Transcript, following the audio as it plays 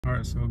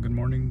Alright, so good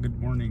morning.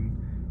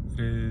 It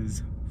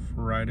is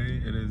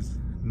Friday. It is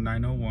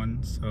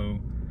 9:01, so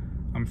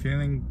I'm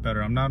feeling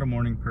better. I'm not a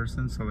morning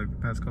person, so like the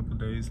past couple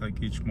days,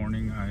 like each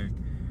morning I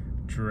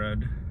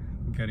dread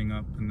getting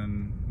up and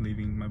then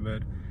leaving my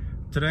bed.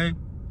 Today,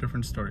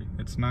 different story.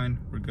 It's 9,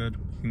 we're good,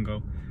 we can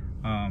go.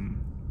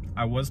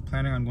 I was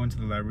planning on going to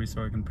the library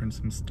so I can print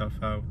some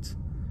stuff out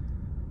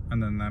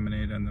and then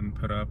laminate and then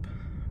put up,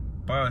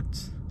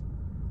 but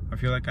I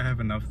feel like I have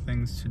enough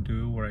things to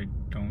do where I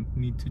don't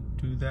need to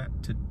do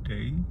that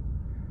today.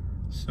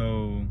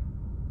 So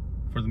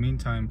for the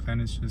meantime,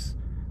 plan is just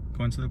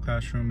go into the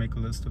classroom, make a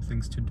list of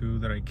things to do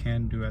that I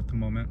can do at the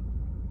moment,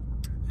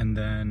 and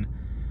then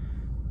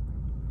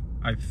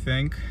I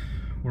think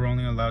we're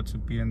only allowed to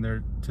be in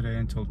there today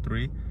until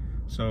 3.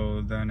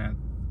 So then at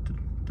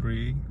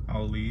 3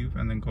 I'll leave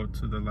and then go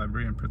to the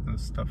library and print the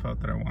stuff out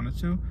that I wanted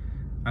to,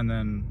 and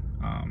then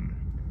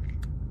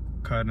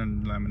cut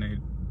and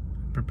laminate,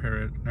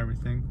 prepare it and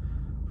everything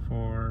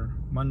for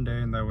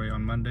Monday, and that way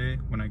on Monday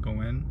when I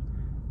go in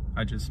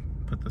I just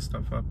put the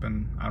stuff up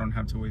and I don't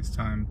have to waste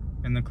time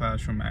in the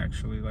classroom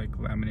actually like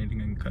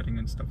laminating and cutting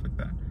and stuff like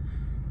that.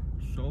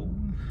 So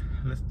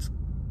let's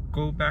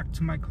go back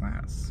to my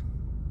class.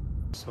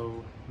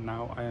 So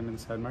now I am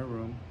inside my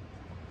room.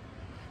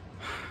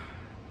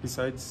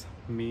 Besides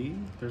me,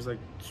 there's like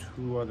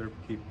 2 other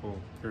people.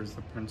 There's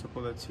the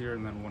principal that's here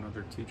and then one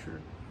other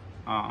teacher.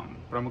 But I'm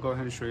gonna go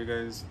ahead and show you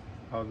guys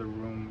how the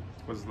room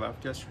was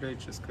left yesterday,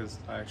 just because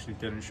I actually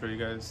didn't show you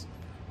guys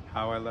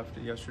how I left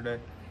it yesterday.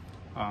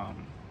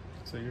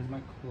 So here's my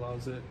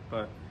closet,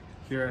 but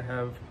here I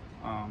have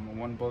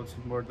one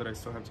bulletin board that I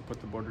still have to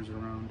put the borders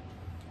around.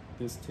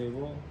 This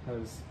table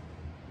has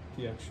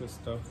the extra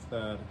stuff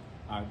that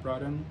I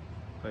brought in,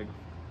 like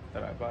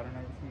that I bought and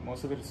everything.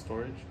 Most of it is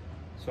storage,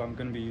 so I'm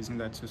gonna be using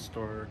that to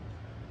store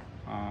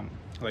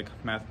like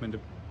math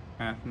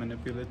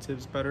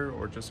manipulatives better,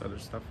 or just other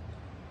stuff.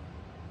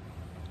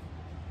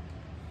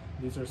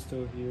 These are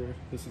still here.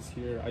 This is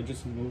here. I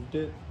just moved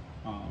it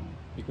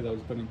because I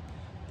was putting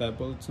that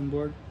bulletin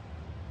board.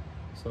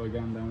 So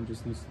again, that one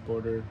just needs the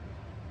border.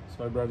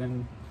 So I brought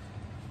in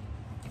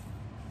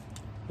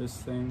this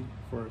thing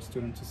for a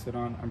student to sit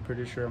on. I'm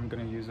pretty sure I'm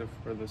gonna use it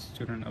for the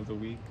student of the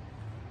week.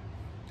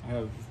 I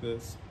have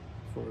this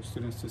for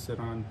students to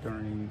sit on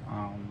during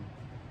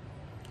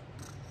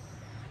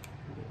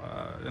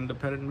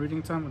independent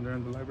reading time when they're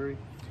in the library.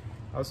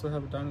 I also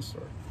have a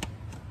dinosaur.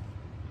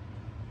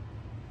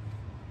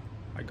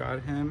 I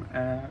got him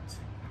at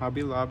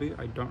Hobby Lobby.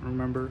 I don't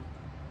remember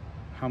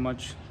how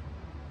much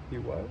he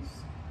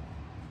was,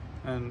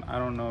 and I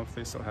don't know if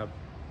they still have.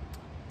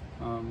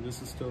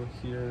 This is still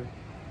here.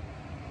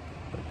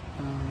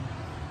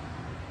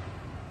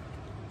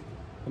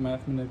 The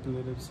math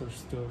manipulatives are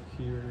still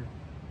here.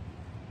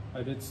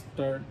 I did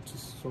start to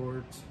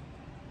sort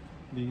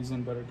these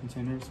in better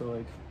containers, so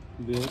like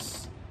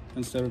this,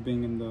 instead of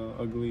being in the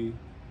ugly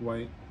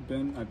white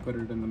bin, I put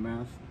it in the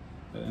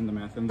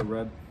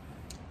red.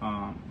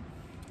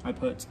 I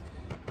put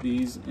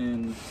these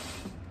in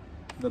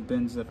the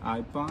bins that I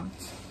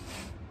bought,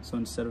 so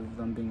instead of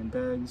them being in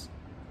bags.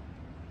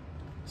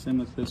 Same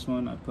with this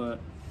one, I put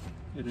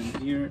it in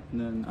here,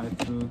 and then I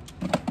threw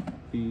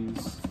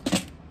these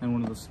in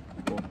one of the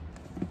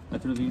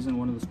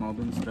small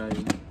bins that I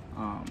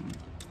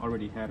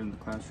already had in the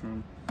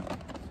classroom.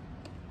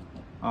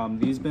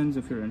 These bins,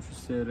 if you're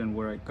interested in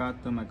where I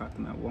got them at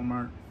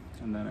Walmart,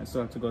 and then I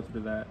still have to go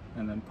through that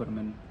and then put them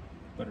in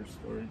better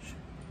storage.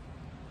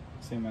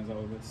 Same as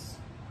all this.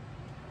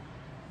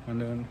 And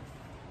then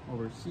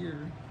over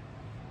here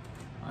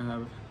I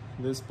have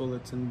this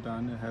bulletin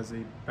done. It has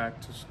a back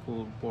to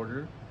school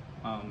border.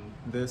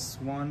 This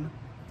one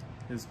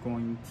is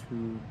going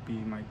to be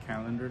my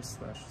calendar /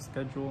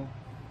 schedule,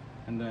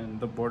 and then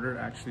the border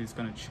actually is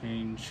going to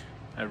change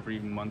every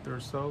month or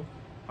so,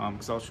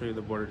 because I'll show you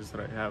the borders that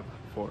I have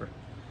for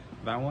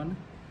that one.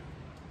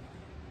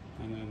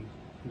 And then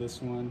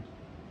this one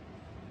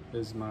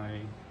is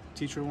my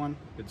teacher one.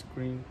 It's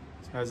green.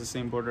 It has the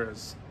same border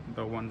as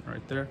the one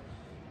right there.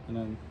 And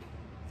then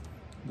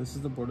this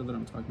is the border that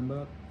I'm talking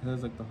about. It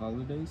has like the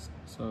holidays,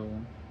 so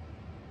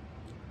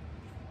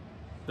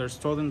there's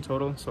 12 in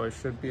total, so I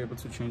should be able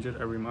to change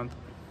it every month.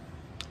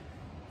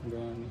 And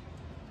then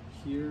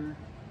here,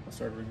 I'll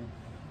start right here.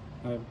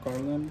 I have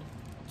garland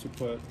to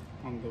put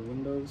on the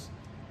windows,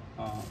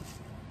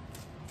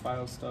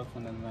 file stuff,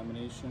 and then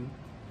lamination.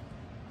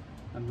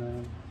 And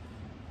then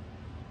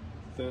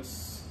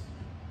this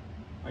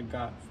I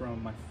got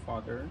from my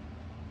father.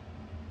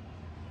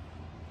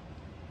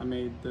 I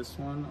made this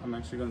one. I'm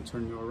actually going to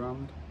turn you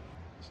around.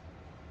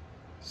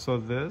 So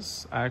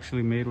this I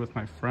actually made with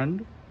my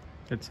friend.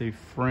 It's a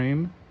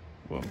frame.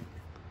 Whoa.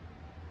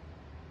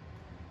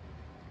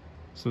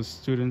 So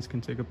students can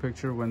take a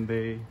picture when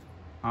they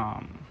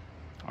are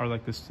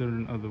like the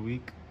student of the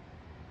week.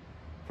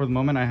 For the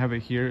moment I have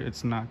it here.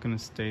 It's not going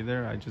to stay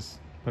there. I just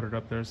put it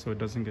up there so it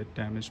doesn't get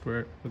damaged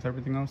with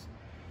everything else.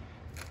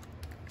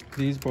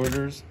 These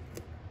borders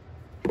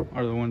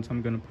are the ones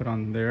I'm gonna put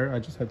on there. I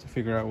just had to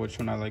figure out which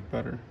one I like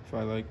better. If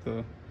I like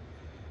the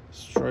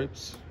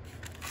stripes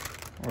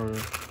or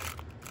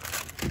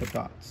the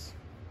dots.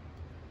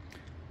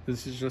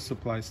 This is just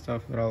supply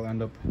stuff that I'll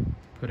end up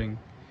putting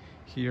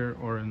here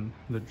or in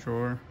the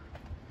drawer.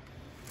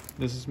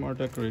 This is more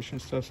decoration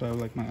stuff, so I have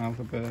like my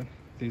alphabet,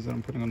 these that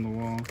I'm putting on the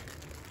wall,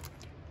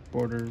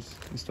 borders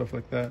and stuff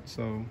like that.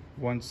 So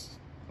once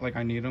like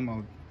I need them,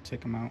 I'll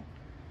take them out.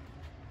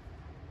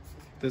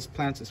 This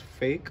plant is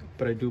fake,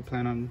 but I do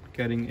plan on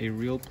getting a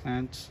real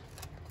plant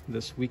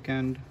this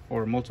weekend,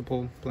 or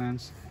multiple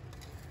plants.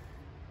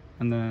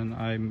 And then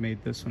I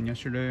made this one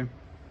yesterday.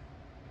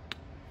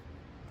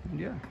 And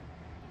yeah.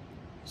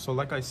 So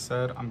like I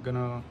said, I'm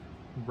gonna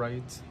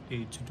write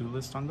a to-do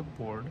list on the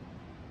board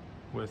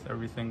with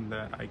everything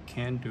that I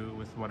can do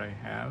with what I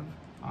have,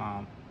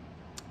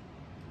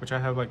 which I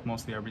have like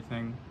mostly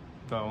everything.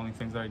 The only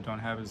things that I don't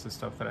have is the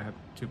stuff that I have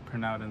to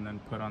print out and then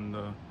put on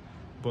the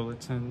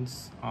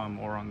bulletins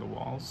or on the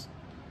walls.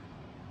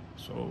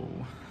 So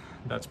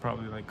that's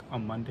probably like a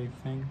Monday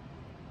thing.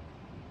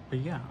 But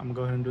yeah, I'm gonna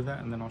go ahead and do that,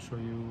 and then I'll show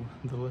you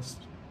the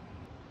list.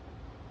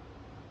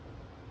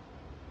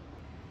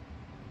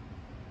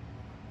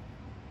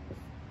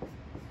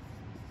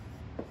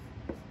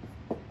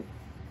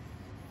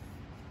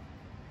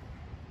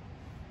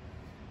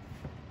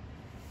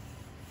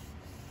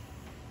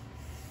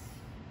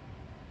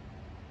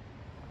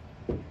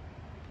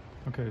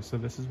 Okay, so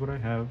this is what I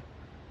have.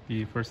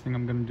 The first thing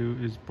I'm gonna do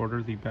is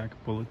border the back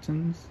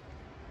bulletins.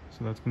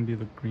 So that's gonna be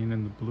the green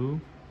and the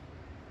blue.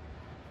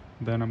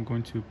 Then I'm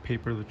going to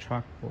paper the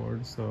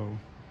chalkboard. So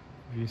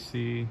if you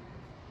see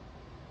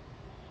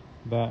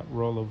that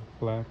roll of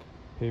black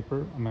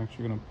paper, I'm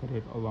actually gonna put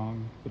it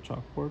along the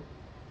chalkboard.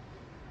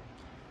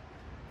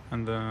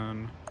 And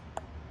then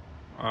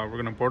we're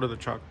gonna border the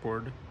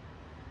chalkboard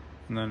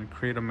and then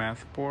create a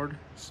math board.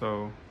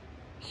 So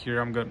here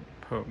I'm gonna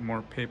put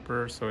more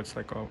paper, so it's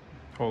like a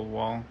whole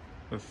wall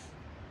with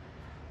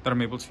that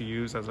I'm able to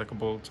use as like a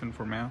bulletin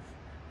for math.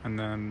 And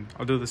then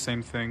I'll do the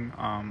same thing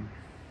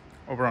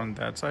over on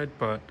that side,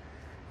 but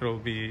it'll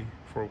be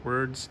for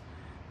words.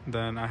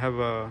 Then I have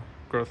a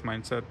growth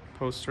mindset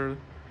poster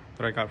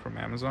that I got from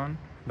Amazon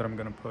that I'm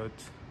gonna put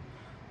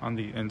on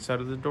the inside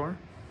of the door.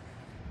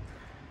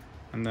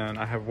 And then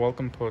I have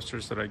welcome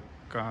posters that I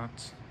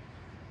got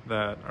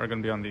that are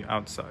gonna be on the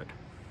outside.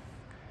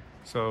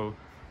 So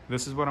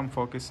this is what I'm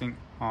focusing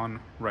on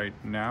right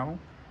now,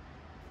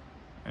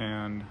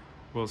 and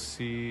we'll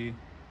see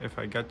if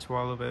I get to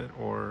all of it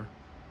or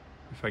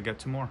if I get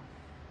to more.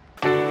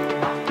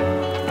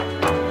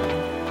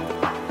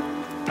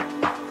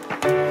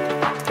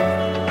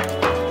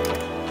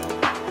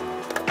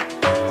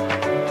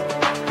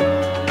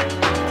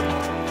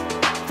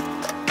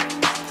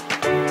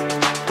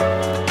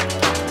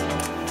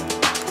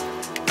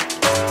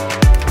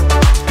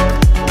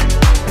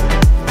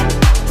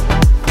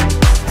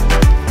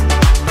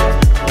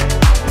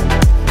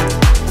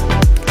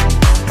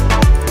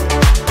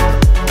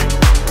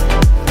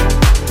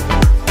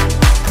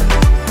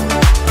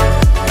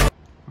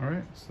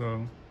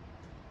 So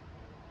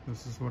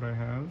this is what I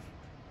have,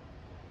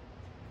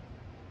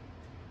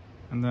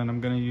 and then I'm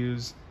gonna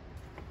use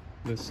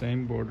the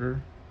same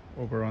border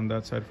over on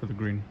that side for the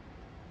green.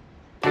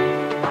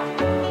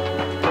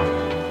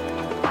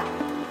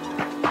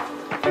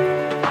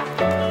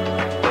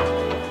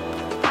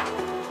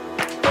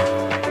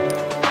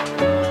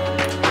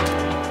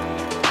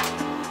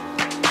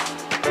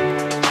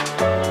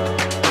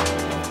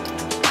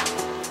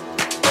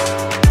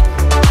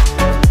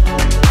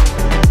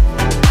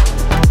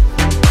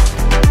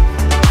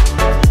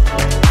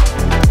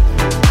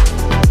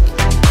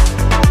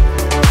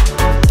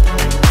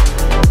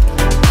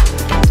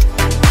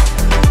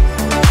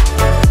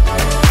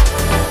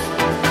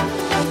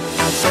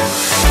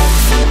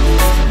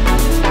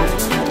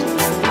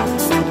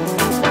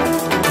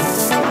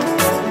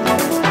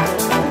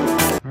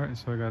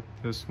 So I got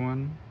this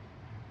one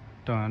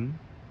done,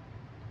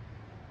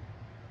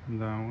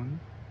 and that one,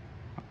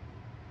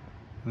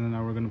 and then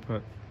now we're gonna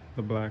put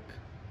the black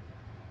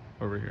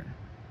over here.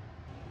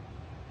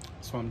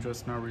 So I'm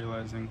just now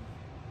realizing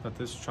that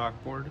this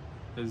chalkboard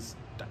is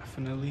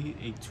definitely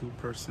a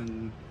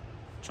two-person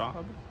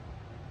job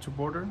to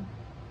border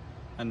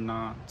and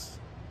not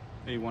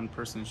a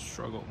one-person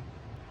struggle.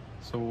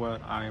 So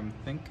what I'm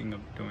thinking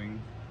of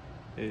doing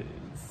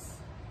is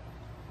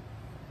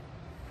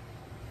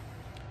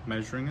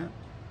measuring it,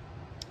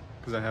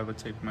 because I have a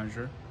tape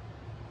measure,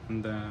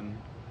 and then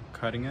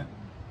cutting it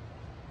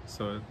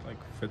so it like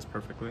fits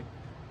perfectly,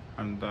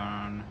 and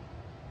then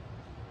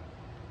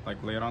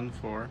like lay it on the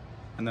floor,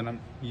 and then I'm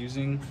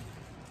using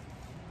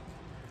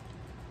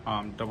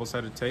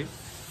double-sided tape.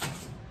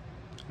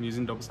 I'm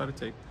using double-sided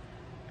tape,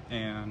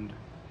 and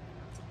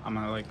I'm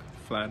gonna like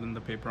flatten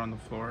the paper on the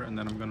floor, and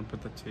then I'm gonna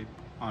put the tape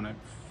on it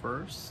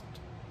first,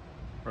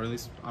 or at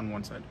least on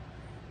one side.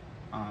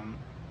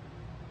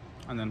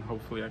 And then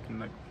hopefully I can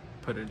like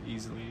put it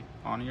easily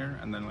on here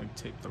and then like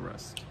tape the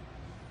rest.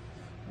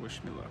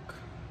 Wish me luck.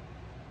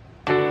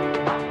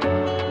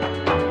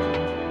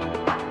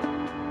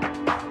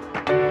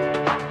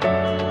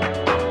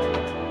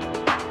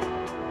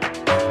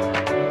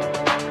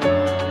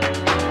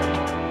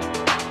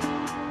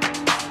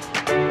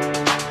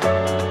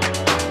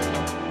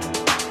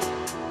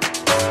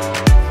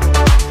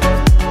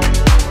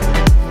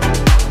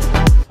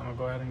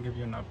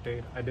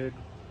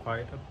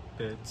 quite a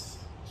bit,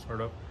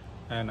 sort of,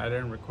 and I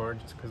didn't record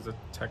just because the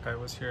tech guy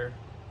was here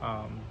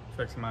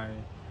fixing my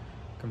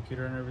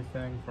computer and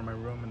everything for my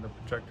room and the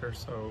projector,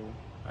 so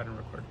I didn't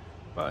record.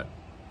 But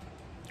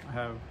I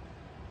have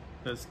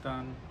this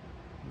done,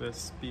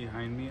 this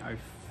behind me. I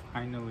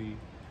finally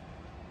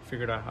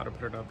figured out how to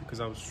put it up because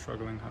I was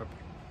struggling how to put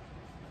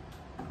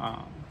it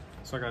up.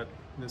 So I got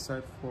this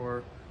side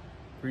for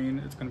green,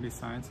 it's going to be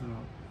science, and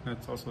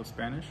it's also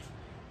Spanish.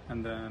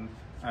 And then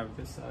I have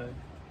this side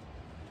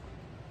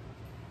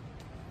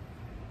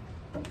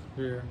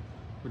here,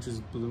 which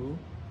is blue,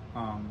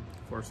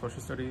 for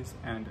social studies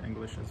and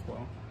English as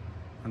well.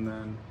 And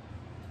then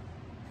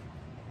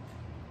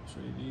I'll show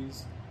you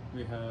these.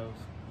 We have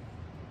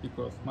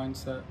growth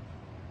mindset,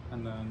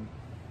 and then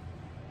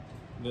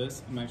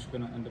this I'm actually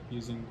going to end up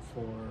using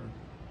for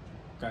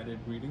guided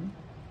reading.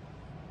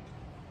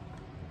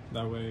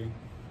 That way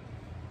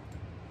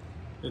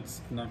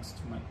it's next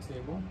to my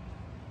table.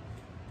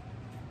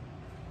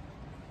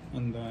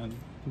 And then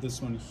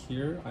this one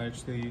here,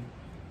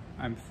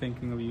 I'm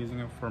thinking of using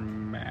it for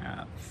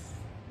math.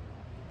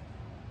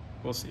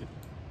 We'll see.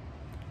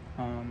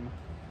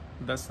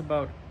 That's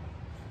about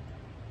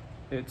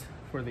it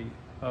for the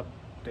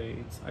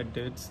updates. I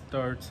did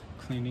start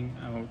cleaning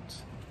out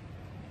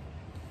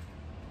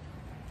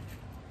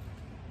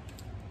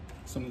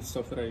some of the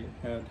stuff that I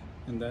had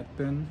in that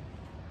bin.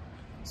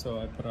 So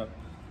I put up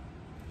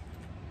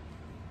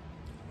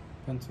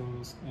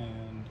pencils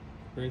and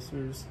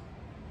erasers.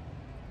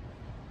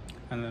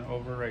 And then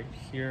over right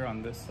here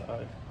on this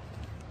side,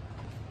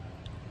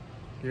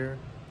 here,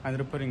 I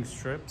ended up putting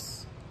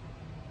strips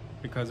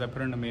because I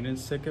put in a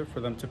maintenance ticket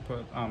for them to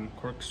put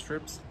cork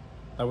strips.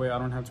 That way I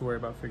don't have to worry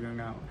about figuring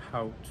out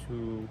how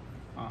to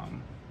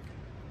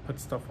put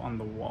stuff on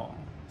the wall,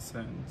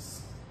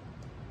 since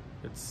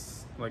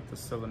it's like the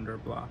cylinder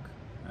block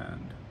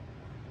and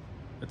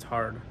it's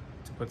hard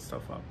to put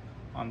stuff up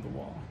on the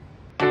wall.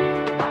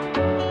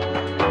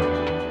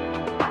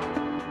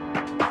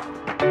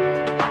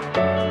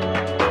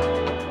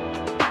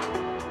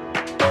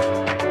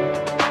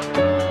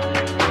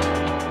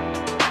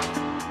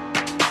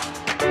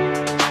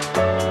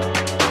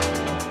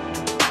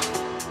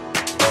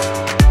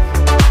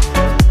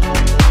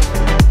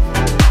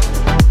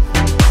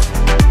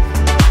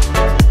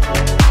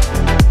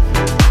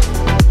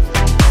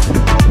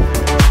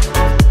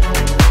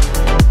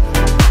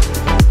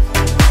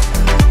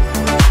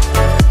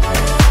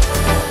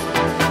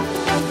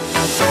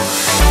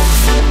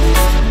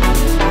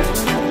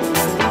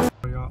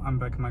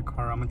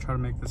 I'm gonna try to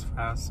make this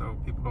fast so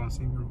people don't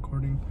see me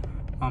recording.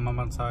 I'm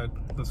outside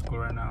the school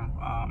right now.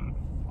 I'm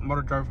about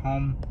to drive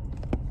home.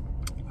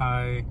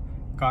 I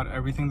got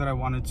everything that I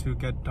wanted to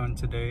get done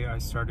today. I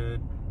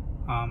started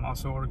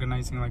also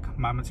organizing like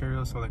my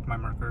materials, so like my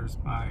markers,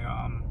 my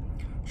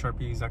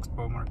Sharpies,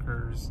 Expo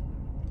markers,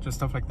 just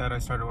stuff like that. I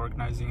started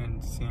organizing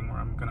and seeing where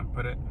I'm gonna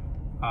put it.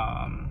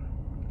 I'm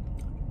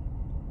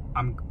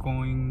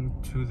going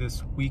to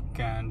this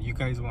weekend. You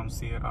guys won't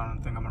see it. I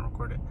don't think I'm gonna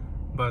record it.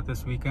 But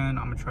this weekend,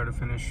 I'm gonna try to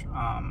finish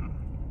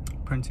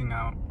printing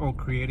out,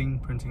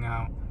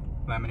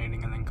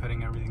 laminating, and then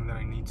cutting everything that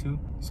I need to,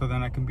 so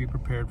then I can be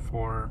prepared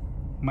for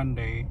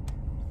Monday.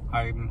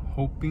 I'm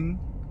hoping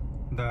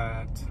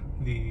that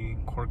the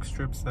cork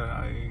strips that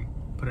I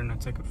put in a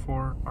ticket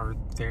for are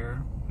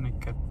there when I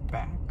get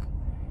back.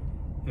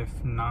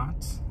 If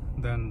not,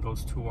 then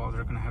those two walls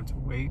are gonna have to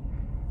wait.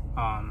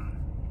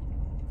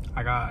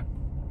 I got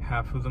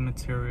half of the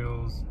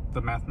materials,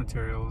 the math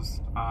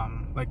materials,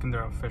 like in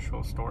their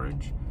official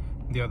storage.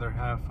 The other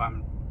half,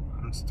 I'm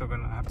still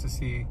gonna have to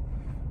see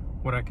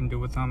what I can do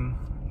with them,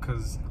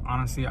 because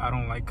honestly I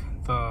don't like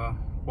the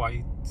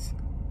white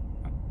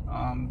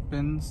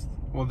bins.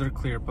 Well, they're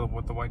clear, but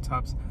with the white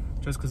tops,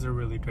 just because they're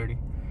really dirty.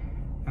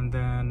 And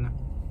then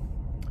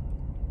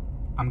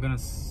I'm gonna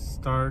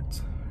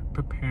start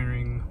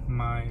preparing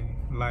my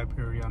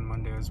library on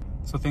Monday as well.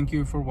 So thank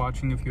you for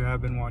watching. If you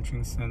have been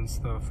watching since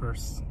the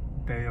first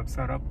day of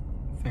setup,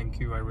 thank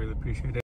you, I really appreciate it.